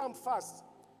 come fast.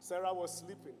 Sarah was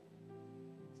sleeping.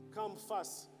 Come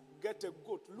fast. Get a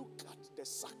goat. Look at the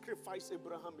sacrifice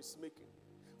Abraham is making.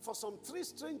 For some 3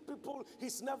 strange people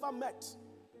he's never met.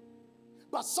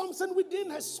 But something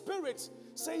within his spirit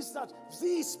says that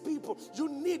these people, you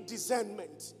need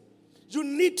discernment. You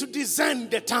need to discern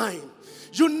the time.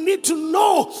 You need to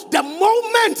know the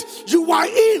moment you are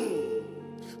in.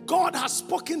 God has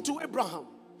spoken to Abraham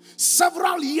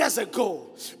several years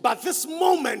ago, but this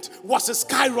moment was his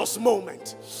Kairos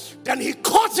moment. Then he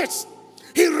caught it.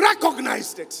 He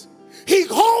recognized it. He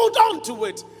held on to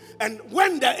it. And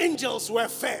when the angels were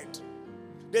fed,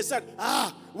 they said,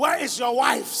 where is your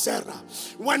wife, Sarah?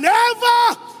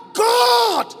 Whenever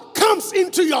God comes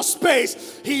into your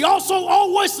space, he also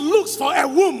always looks for a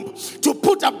womb to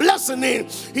put a blessing in.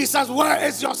 He says, where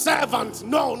is your servant?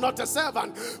 No, not a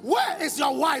servant. Where is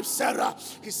your wife, Sarah?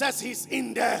 He says, he's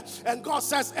in there. And God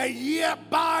says, a year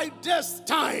by this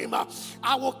time,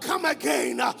 I will come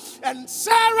again and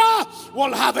Sarah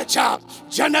will have a child.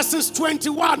 Genesis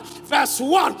 21 verse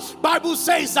 1, Bible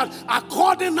says that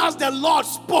according as the Lord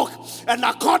spoke and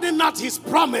according as his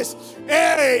promise,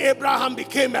 Abraham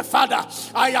became a father.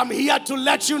 I am here to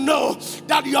let you know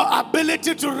that your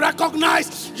ability to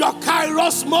recognize your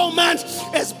Kairos moment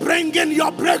is bringing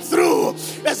your breakthrough,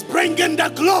 is bringing the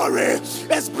glory,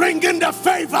 is bringing the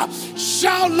favor.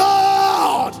 Shout,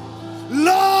 Lord,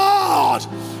 Lord,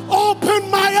 open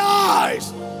my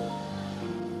eyes.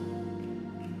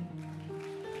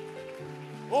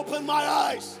 Open my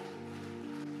eyes.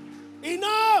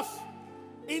 Enough.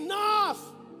 Enough.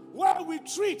 Where we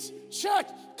treat church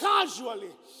casually,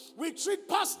 we treat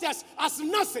pastors as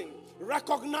nothing.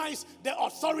 Recognize the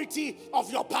authority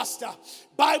of your pastor.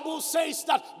 Bible says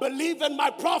that believe in my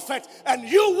prophet and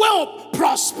you will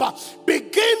prosper.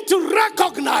 Begin to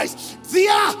recognize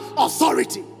their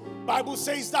authority. Bible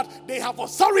says that they have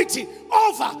authority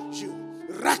over you.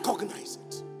 Recognize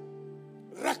it.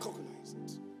 Recognize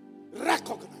it.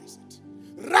 Recognize it.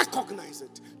 Recognize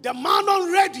it. The man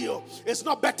on radio is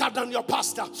not better than your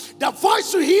pastor. The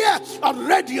voice you hear on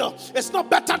radio is not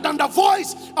better than the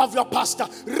voice of your pastor.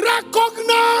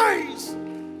 Recognize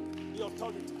the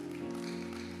authority.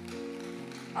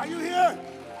 Are you here?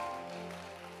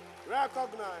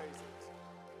 Recognize it.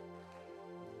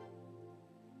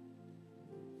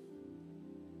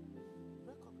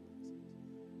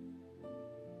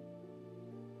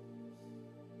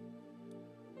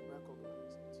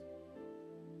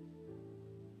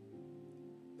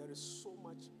 There is so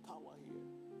much power here.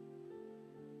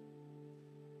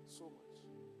 So much.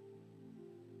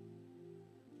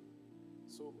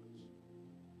 So much.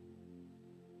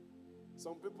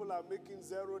 Some people are making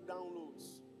 0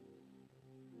 downloads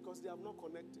because they have not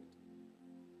connected.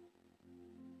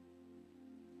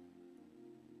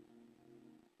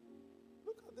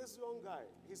 Look at this young guy.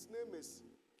 His name is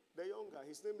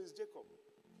Jacob.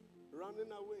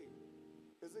 Running away.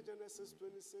 Is it Genesis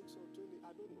 26 or 20?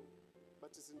 I don't know.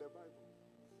 But it's in the Bible.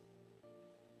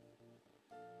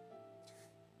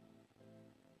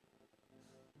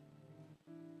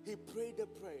 He prayed a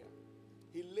prayer.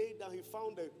 He laid down, he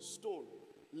found a stone,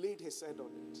 laid his head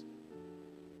on it.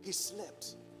 He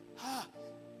slept.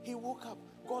 He woke up.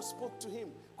 God spoke to him.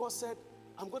 God said,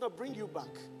 I'm going to bring you back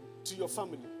to your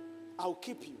family. I'll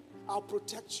keep you. I'll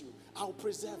protect you. I'll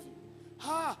preserve you.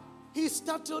 He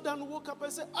startled and woke up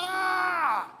and said,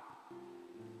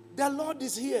 the Lord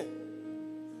is here.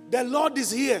 The Lord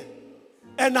is here.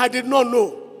 And I did not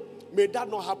know. May that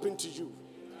not happen to you.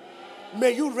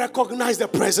 May you recognize the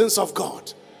presence of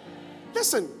God.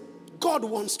 Listen, God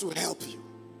wants to help you.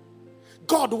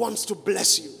 God wants to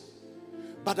bless you.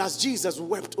 But as Jesus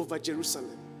wept over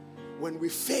Jerusalem, when we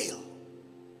fail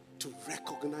to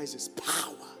recognize his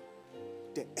power,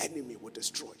 the enemy will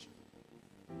destroy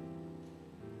you.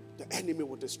 The enemy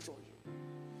will destroy you.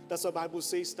 That's what the Bible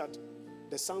says, that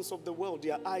the sons of the world,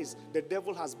 their eyes, the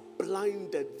devil has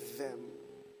blinded them.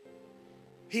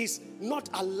 He's not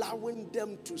allowing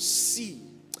them to see.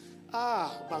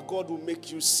 But God will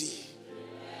make you see.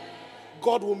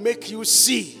 God will make you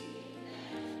see.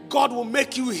 God will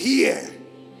make you hear.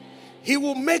 He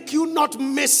will make you not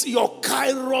miss your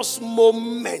Kairos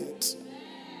moment.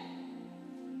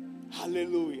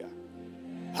 Hallelujah.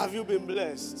 Have you been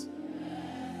blessed?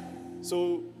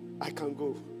 So I can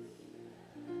go.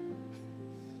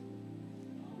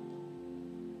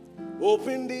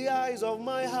 Open the eyes of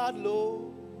my heart, Lord.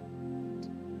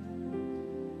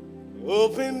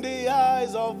 Open the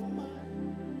eyes of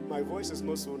my voice is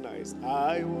not so nice.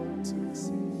 I want to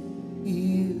see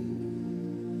you.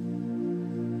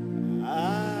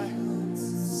 I want to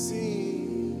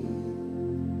see.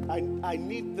 I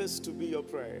need this to be your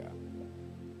prayer.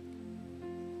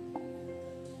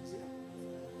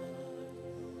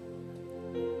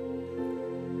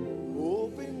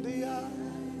 Open the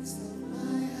eyes of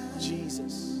my heart,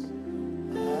 Jesus.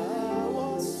 I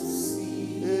want to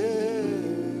see you.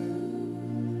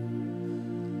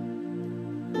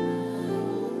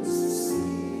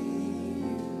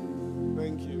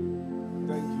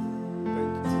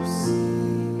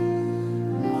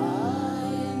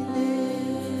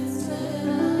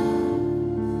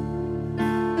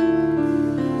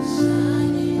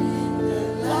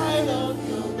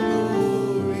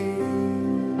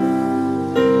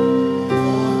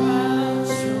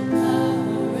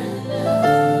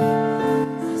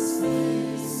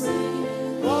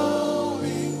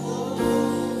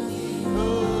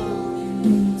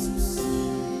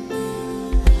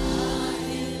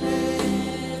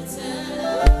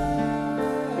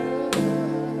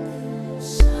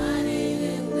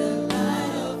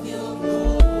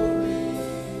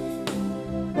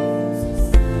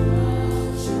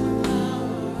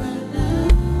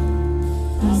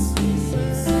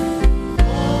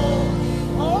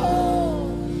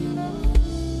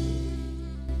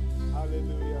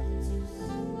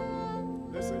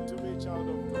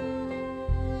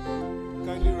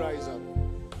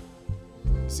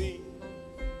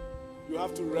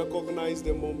 Recognize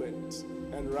the moment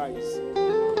and rise.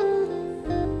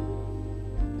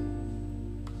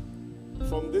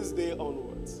 From this day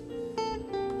onwards,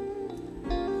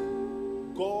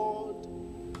 God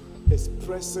is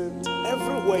present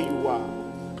everywhere you are.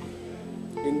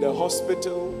 In the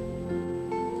hospital,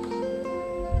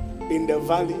 in the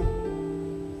valley,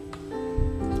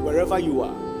 wherever you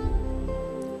are.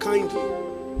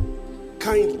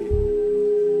 Kindly,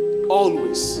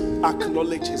 always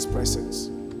acknowledge his presence.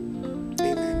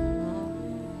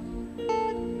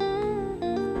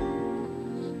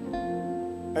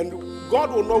 And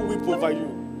God will not weep over you.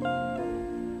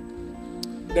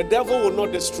 The devil will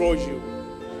not destroy you.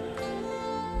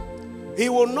 He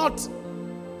will not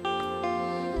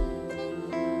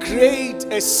create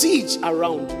a siege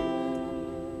around you.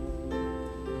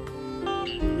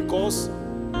 Because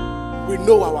we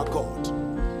know our God.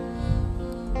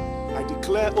 I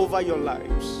declare over your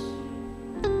lives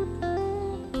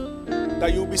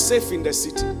that you'll be safe in the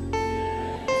city.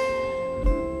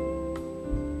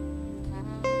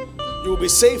 You'll be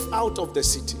safe out of the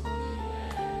city.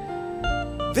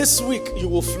 This week you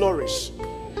will flourish.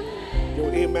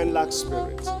 Your amen like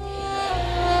spirit.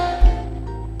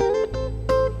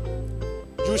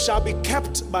 You shall be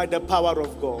kept by the power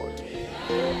of God.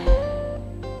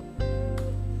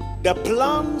 The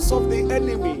plans of the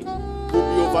enemy will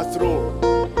be overthrown.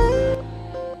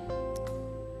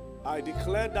 I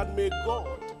declare that may God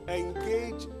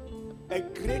engage a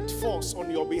great force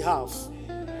on your behalf.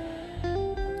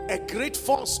 A great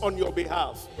force on your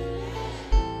behalf.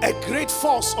 A great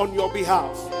force on your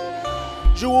behalf.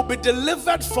 You will be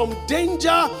delivered from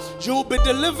danger. You will be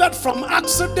delivered from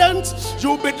accidents.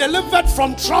 You will be delivered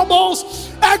from troubles.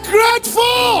 A great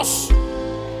force.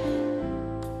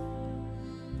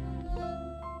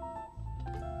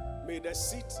 May the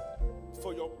seat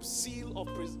for your seal of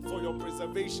for your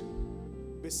preservation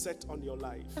be set on your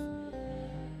life.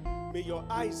 May your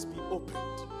eyes be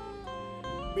opened.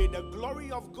 May the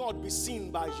glory of God be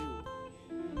seen by you.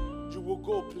 You will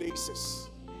go places.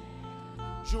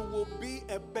 You will be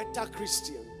a better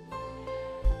Christian.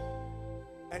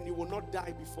 And you will not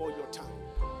die before your time.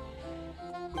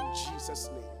 In Jesus'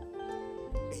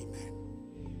 name.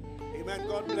 Amen. Amen.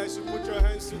 God bless you. Put your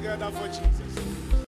hands together for Jesus.